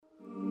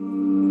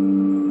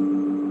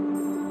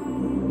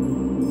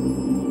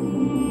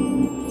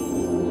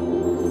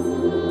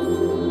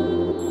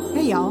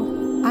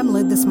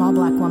small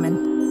black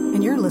woman,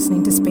 and you're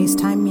listening to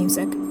Space-Time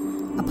Music,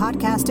 a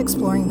podcast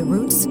exploring the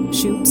roots,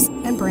 shoots,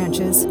 and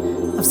branches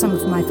of some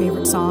of my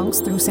favorite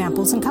songs through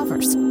samples and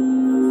covers.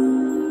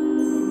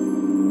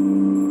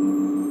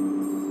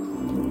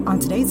 On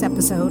today's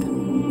episode,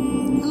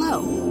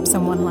 hello,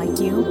 someone like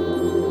you.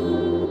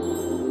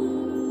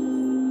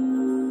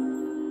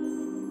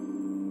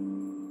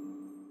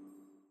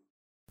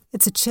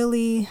 It's a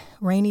chilly,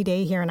 rainy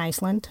day here in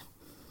Iceland.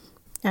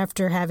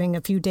 After having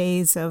a few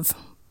days of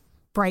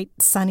bright,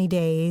 sunny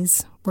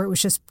days where it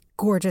was just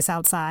gorgeous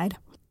outside.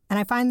 And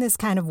I find this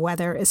kind of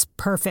weather is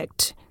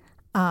perfect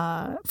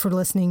for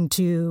listening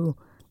to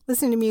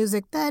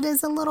music that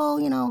is a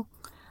little,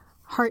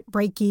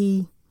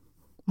 heartbreaky,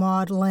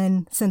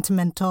 maudlin,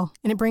 sentimental.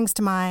 And it brings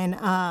to mind,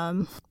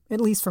 at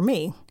least for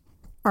me,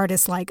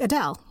 artists like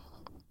Adele.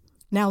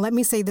 Now, let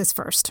me say this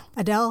first.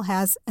 Adele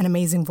has an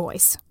amazing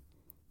voice.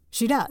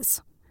 She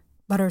does.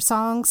 But her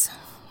songs,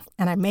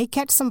 and I may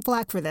catch some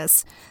flack for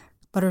this,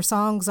 but her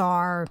songs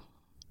are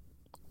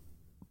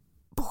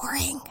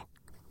boring.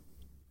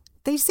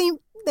 They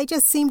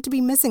just seem to be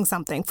missing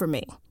something for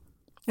me.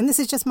 And this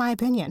is just my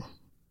opinion.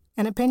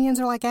 And opinions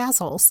are like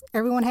assholes.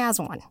 Everyone has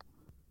one.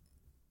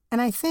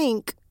 And I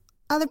think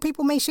other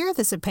people may share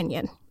this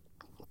opinion.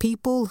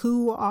 People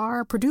who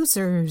are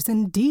producers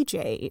and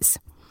DJs.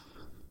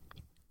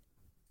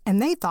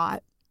 And they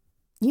thought,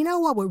 you know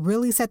what would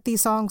really set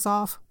these songs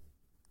off?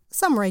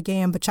 Some reggae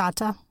and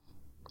bachata.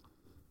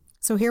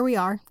 So here we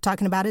are,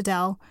 talking about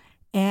Adele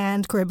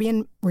and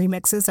Caribbean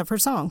remixes of her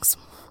songs.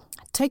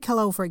 Take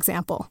Hello, for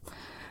example.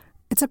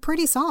 It's a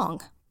pretty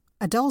song.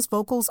 Adele's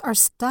vocals are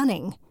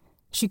stunning.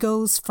 She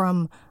goes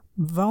from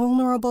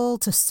vulnerable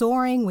to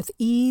soaring with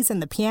ease,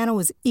 and the piano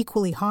is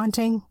equally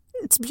haunting.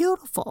 It's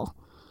beautiful,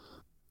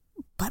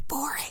 but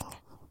boring.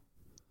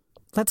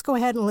 Let's go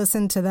ahead and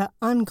listen to the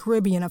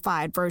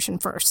un-Caribbeanified version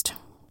first.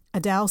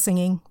 Adele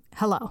singing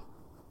Hello.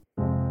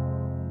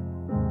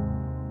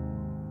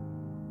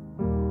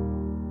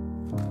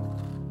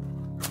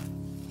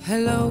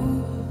 Hello,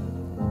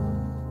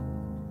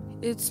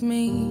 it's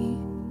me.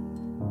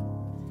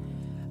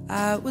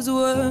 I was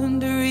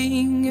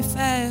wondering if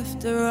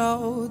after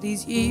all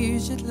these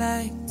years you'd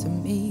like to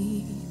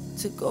meet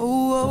to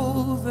go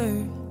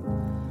over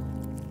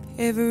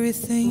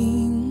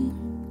everything.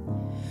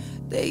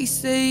 They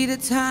say the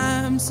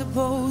time's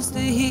supposed to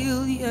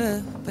heal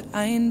ya, but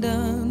I ain't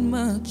done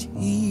much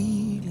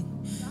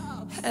healing.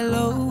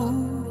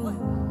 Hello,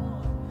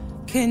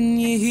 can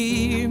you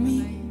hear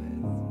me?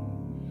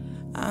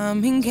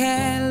 I'm in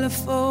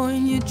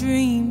California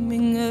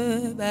dreaming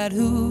about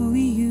who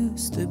we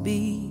used to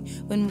be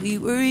when we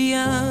were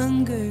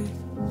younger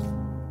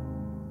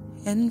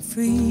and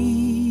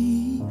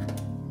free.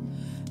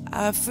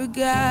 I've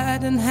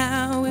forgotten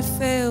how it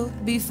felt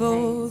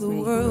before the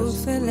world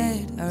fell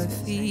at our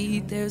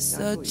feet. There's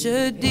such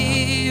a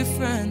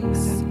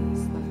difference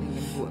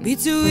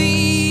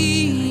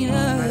between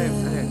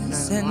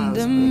us and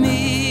a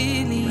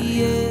million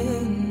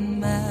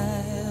miles.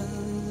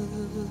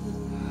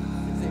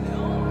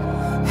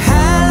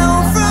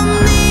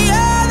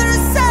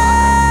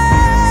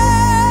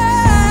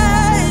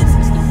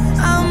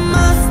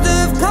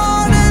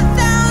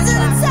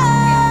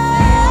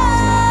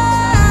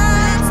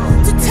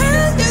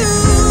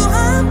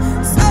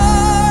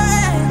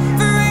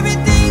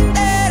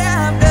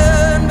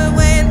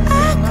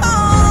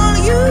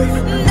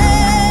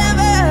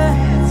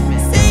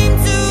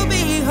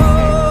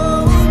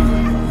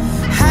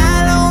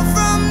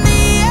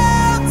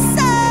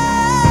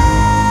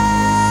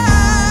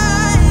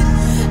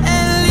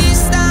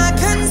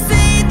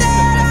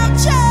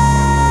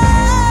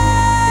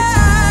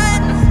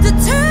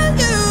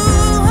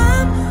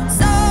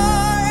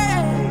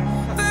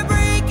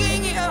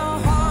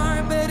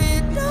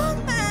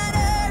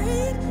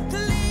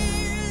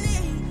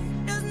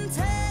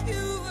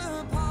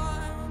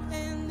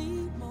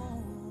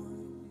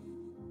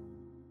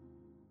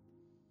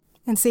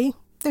 And see,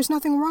 there's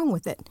nothing wrong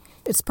with it.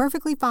 It's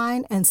perfectly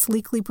fine and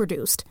sleekly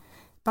produced.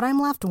 But I'm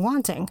left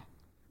wanting.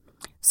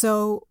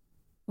 So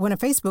when a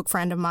Facebook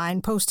friend of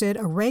mine posted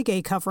a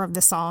reggae cover of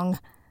the song,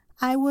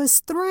 I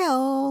was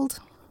thrilled.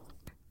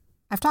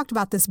 I've talked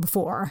about this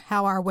before,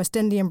 how our West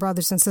Indian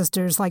brothers and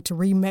sisters like to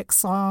remix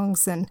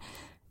songs and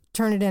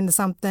turn it into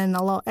something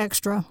a little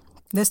extra.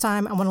 This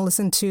time I want to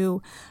listen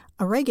to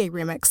a reggae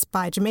remix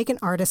by Jamaican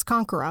artist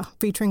Conqueror,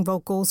 featuring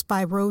vocals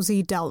by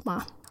Rosie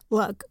Delma.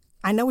 Look,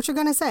 I know what you're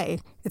going to say.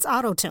 It's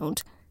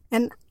auto-tuned.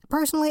 And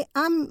personally,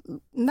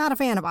 I'm not a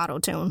fan of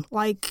auto-tune.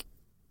 Like,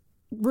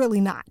 really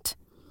not.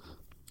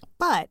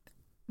 But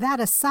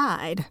that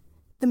aside,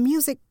 the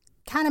music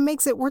kind of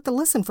makes it worth the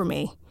listen for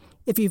me.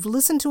 If you've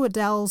listened to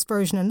Adele's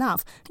version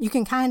enough, you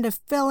can kind of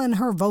fill in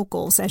her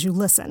vocals as you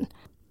listen.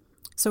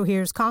 So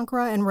here's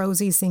Conqueror and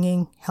Rosie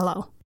singing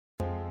Hello.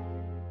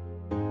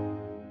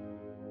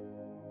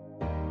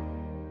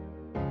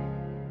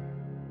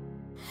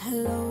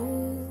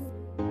 Hello,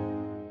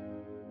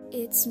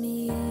 it's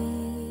me.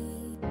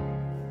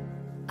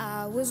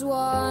 I was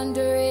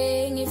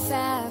wondering if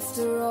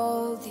after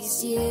all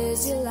these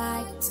years you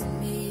liked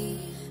me,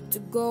 to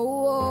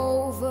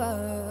go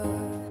over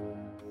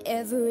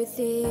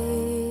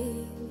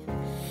everything.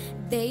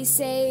 They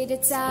say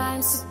that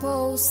I'm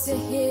supposed to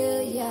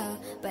heal ya,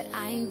 but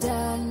I ain't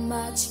done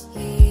much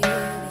healing.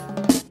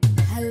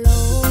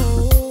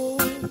 Hello,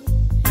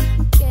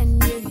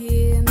 can you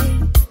hear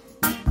me?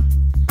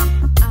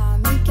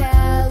 I'm in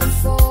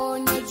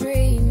California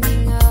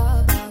dreaming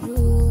about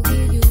who we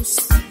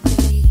used to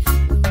be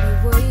when we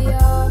were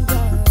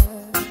younger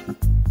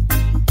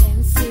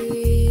and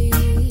free.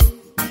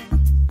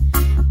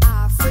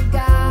 I've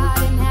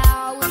forgotten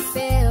how it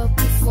felt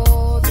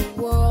before the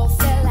world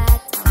fell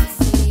at our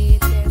feet.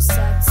 There's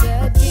such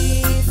a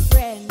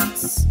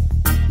difference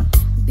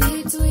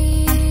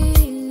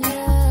between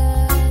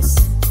us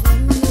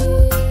and a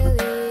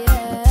million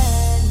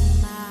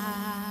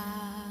miles.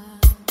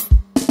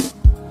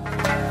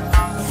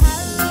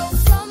 Hello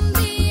from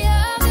the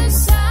other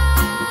side.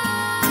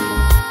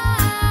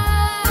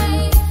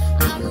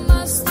 I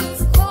must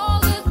have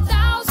called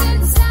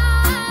 1,000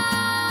 times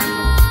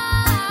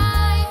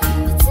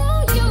to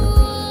tell you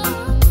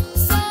I'm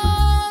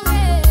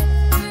sorry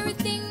for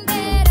everything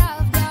that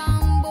I've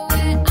done, but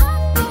when I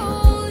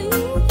call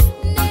you,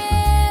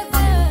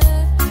 never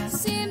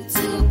seem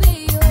to be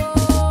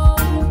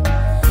home.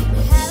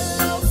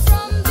 Hello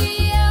from the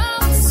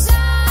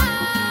outside.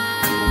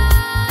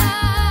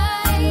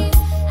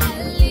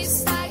 At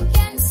least I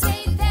can say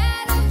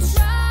that I've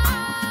tried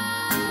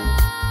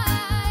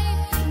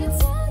to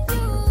tell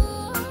you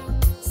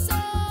I'm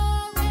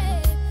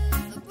sorry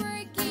for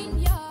breaking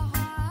your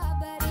heart,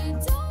 but it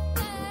don't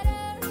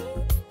matter.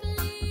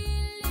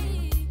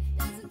 Clearly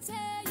doesn't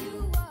tear you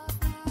apart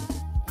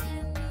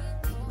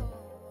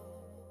anymore.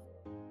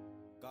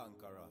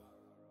 Conqueror.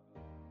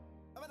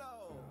 Hello.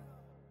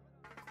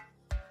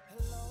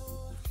 Hello.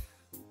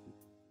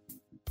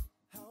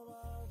 How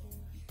are you?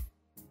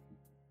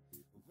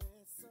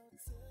 We're so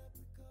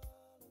typical.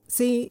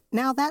 See,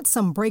 now that's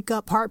some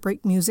breakup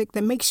heartbreak music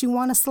that makes you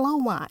want to slow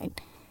wine.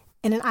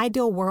 In an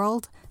ideal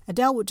world,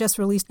 Adele would just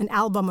release an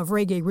album of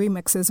reggae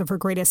remixes of her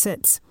greatest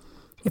hits.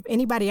 If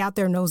anybody out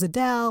there knows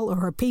Adele or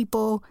her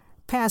people,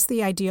 pass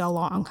the idea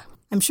along.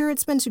 I'm sure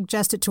it's been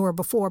suggested to her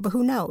before, but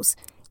who knows?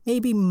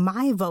 Maybe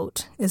my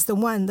vote is the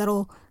one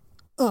that'll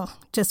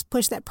just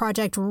push that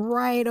project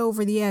right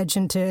over the edge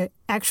into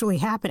actually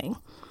happening.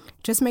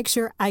 Just make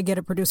sure I get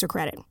a producer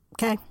credit,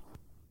 okay?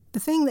 The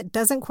thing that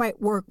doesn't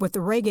quite work with the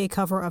reggae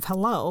cover of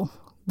Hello,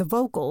 the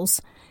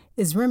vocals,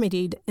 is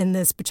remedied in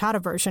this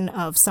bachata version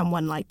of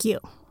Someone Like You.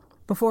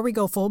 Before we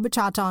go full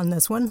bachata on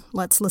this one,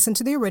 let's listen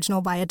to the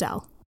original by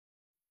Adele.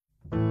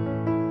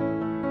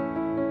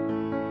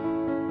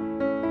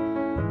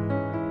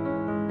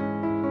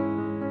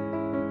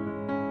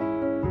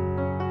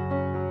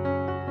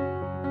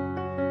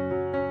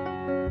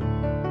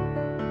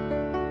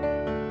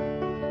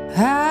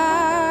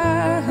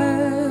 I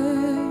heard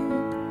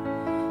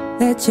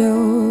that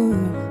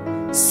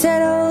you're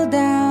settled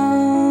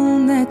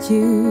down, that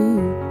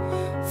you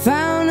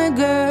found a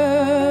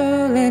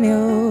girl and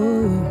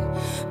you're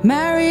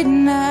married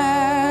now.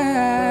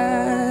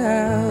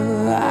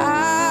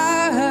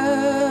 I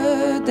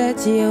heard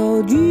that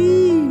your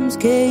dreams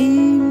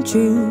came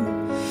true.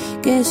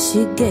 Guess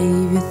she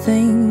gave you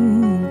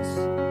things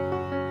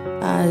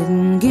I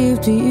didn't give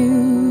to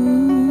you.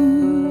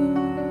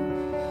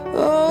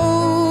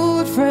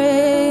 Old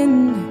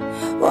friend,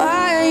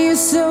 why are you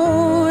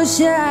so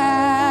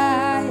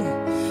shy?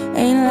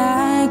 Ain't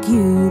like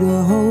you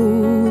to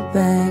hold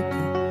back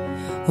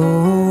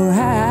or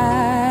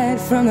hide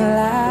from the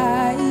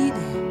light.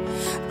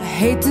 I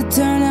hate to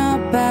turn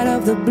up out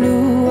of the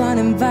blue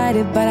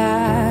uninvited, but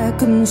I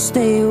couldn't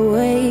stay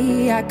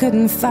away, I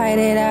couldn't fight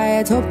it. I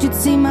had hoped you'd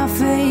see my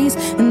face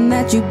and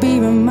that you'd be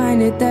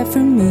reminded that for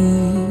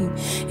me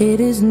it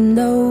isn't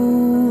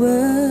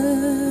over.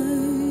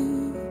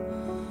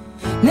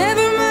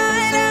 Never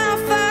mind, I'll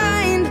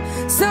find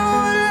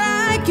someone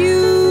like you.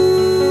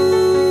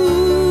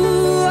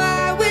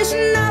 I wish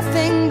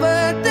nothing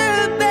but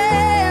the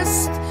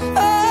best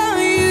for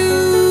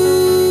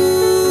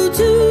you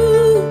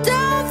too.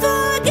 Don't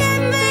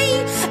forget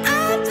me,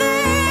 I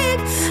beg.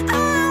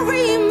 I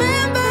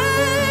remember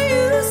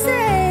you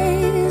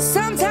say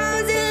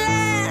sometimes it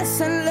lasts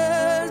and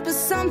loves, but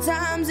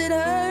sometimes it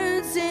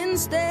hurts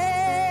instead.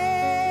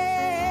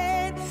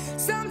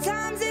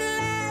 Sometimes it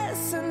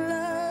lasts and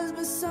loves,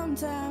 but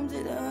sometimes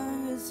it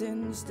hurts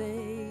instead.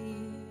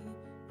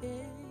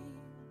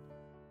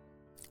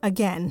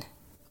 Again,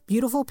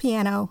 beautiful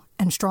piano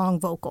and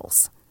strong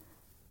vocals.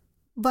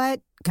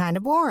 But kind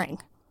of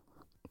boring.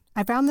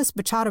 I found this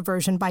bachata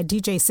version by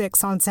DJ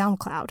Six on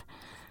SoundCloud.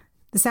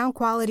 The sound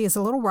quality is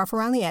a little rough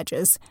around the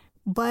edges,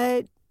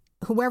 but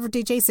whoever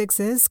DJ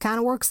Six is kind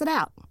of works it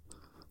out.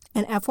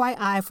 And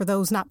FYI, for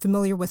those not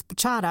familiar with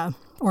bachata,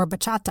 or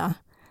bachata,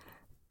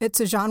 it's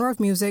a genre of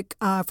music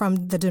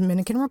from the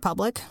Dominican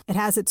Republic. It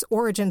has its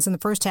origins in the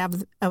first half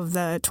of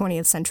the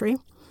 20th century.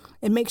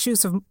 It makes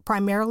use of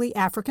primarily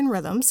African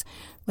rhythms,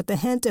 with a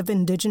hint of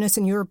indigenous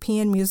and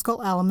European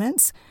musical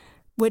elements,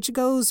 which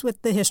goes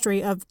with the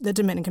history of the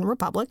Dominican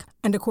Republic.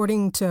 And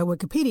according to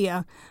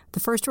Wikipedia, the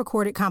first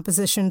recorded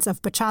compositions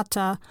of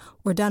bachata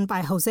were done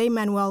by Jose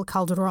Manuel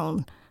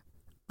Calderon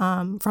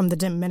from the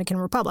Dominican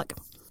Republic.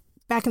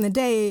 Back in the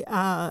day,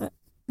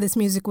 this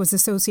music was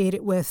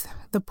associated with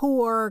the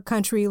poor,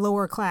 country,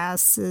 lower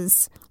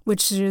classes,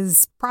 which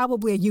is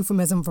probably a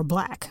euphemism for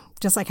black,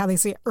 just like how they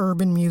say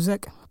urban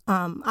music.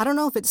 I don't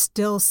know if it's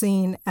still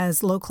seen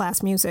as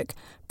low-class music,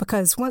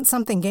 because once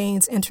something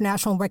gains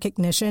international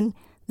recognition,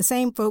 the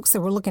same folks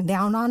that were looking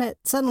down on it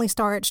suddenly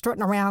start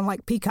strutting around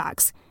like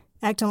peacocks,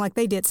 acting like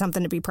they did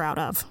something to be proud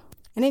of.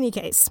 In any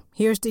case,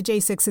 here's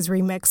DJ Six's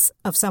remix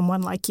of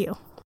Someone Like You.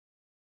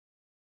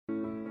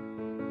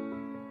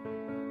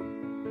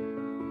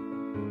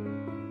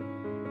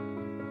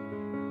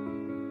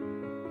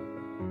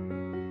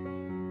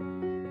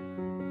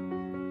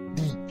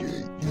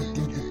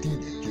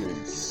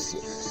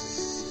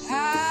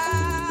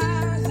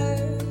 I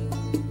heard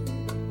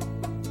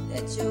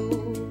that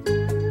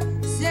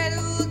you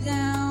settled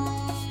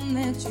down,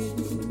 that you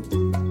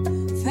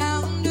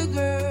found a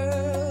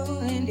girl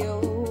and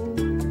you're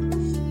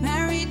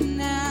married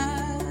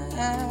now.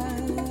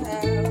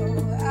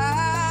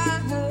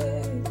 I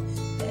heard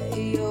that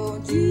your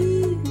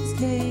dreams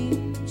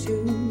came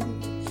true.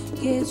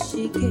 Guess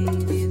she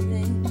gave you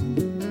things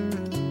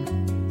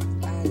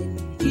I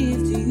didn't give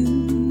to you.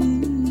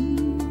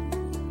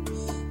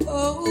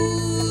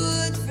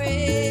 Old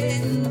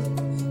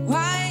friend,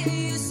 why are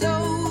you so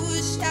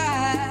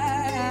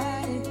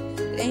shy?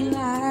 It ain't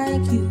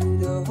like you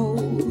to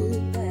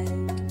hold back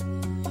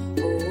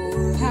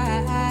or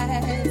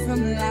hide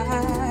from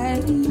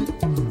life.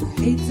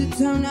 I hate to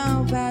turn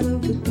out out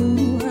of the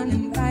blue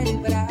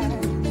uninvited, but I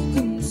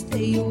couldn't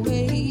stay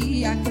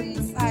away. I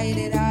couldn't fight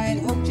it. I had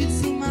hoped you'd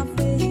see my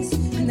face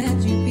and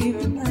that you'd be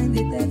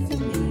reminded that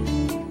for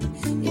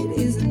me it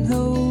isn't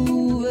over.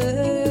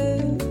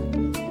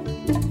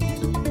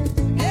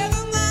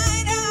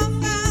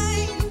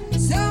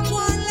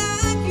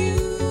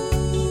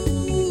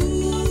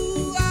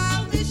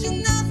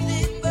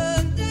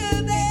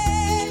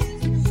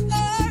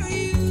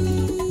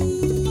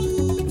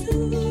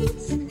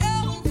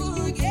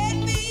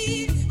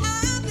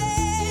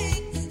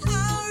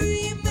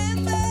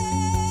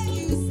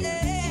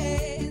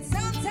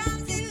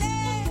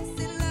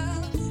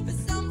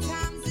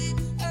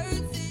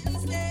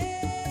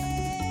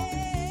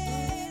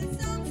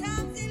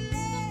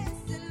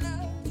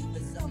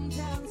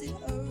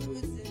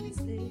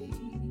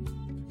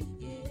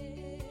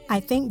 I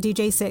think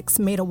DJ Six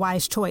made a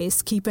wise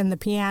choice keeping the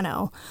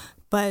piano,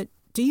 but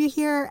do you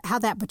hear how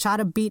that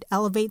bachata beat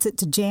elevates it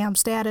to jam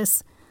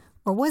status?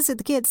 Or was it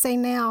the kids say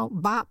now,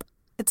 bop?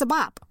 It's a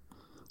bop.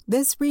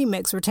 This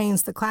remix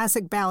retains the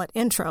classic ballad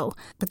intro,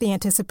 but the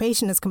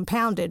anticipation is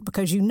compounded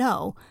because you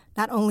know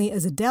not only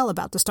is Adele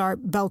about to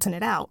start belting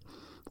it out,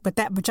 but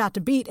that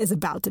bachata beat is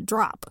about to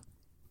drop.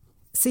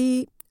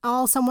 See,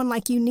 all Someone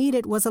Like You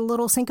needed was a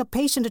little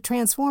syncopation to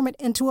transform it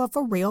into a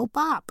for real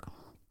bop.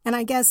 And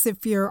I guess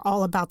if you're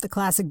all about the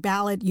classic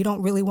ballad, you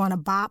don't really want a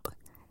bop.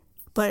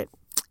 But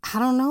I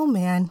don't know,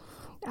 man.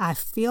 I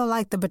feel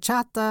like the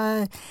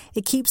bachata,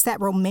 it keeps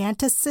that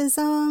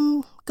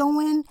romanticism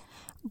going,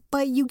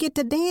 but you get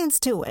to dance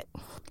to it.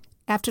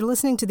 After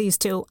listening to these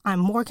two, I'm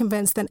more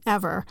convinced than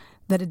ever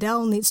that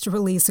Adele needs to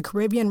release a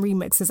Caribbean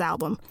Remixes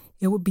album.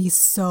 It would be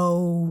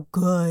so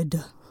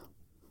good.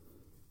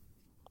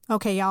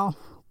 Okay, y'all.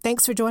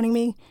 Thanks for joining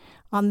me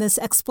on this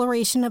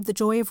exploration of the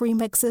joy of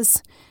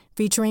remixes,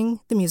 featuring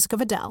the music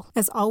of Adele.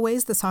 As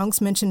always, the songs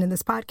mentioned in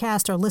this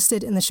podcast are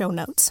listed in the show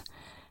notes.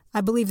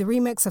 I believe the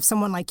remix of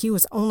Someone Like You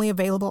is only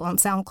available on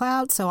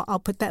SoundCloud, so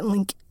I'll put that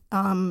link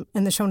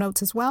in the show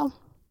notes as well.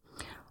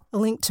 A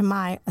link to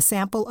my A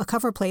Sample, A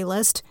Cover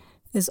playlist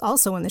is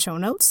also in the show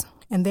notes,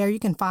 and there you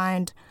can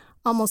find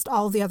almost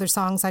all the other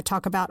songs I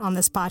talk about on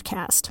this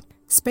podcast.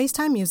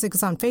 Spacetime Music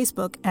is on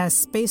Facebook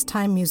as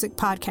Spacetime Music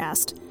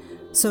Podcast,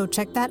 so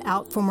check that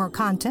out for more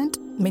content,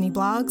 mini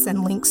blogs,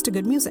 and links to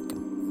good music.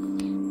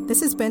 This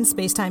has been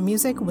Spacetime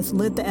Music with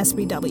Lid the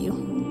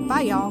SBW.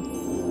 Bye,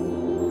 y'all.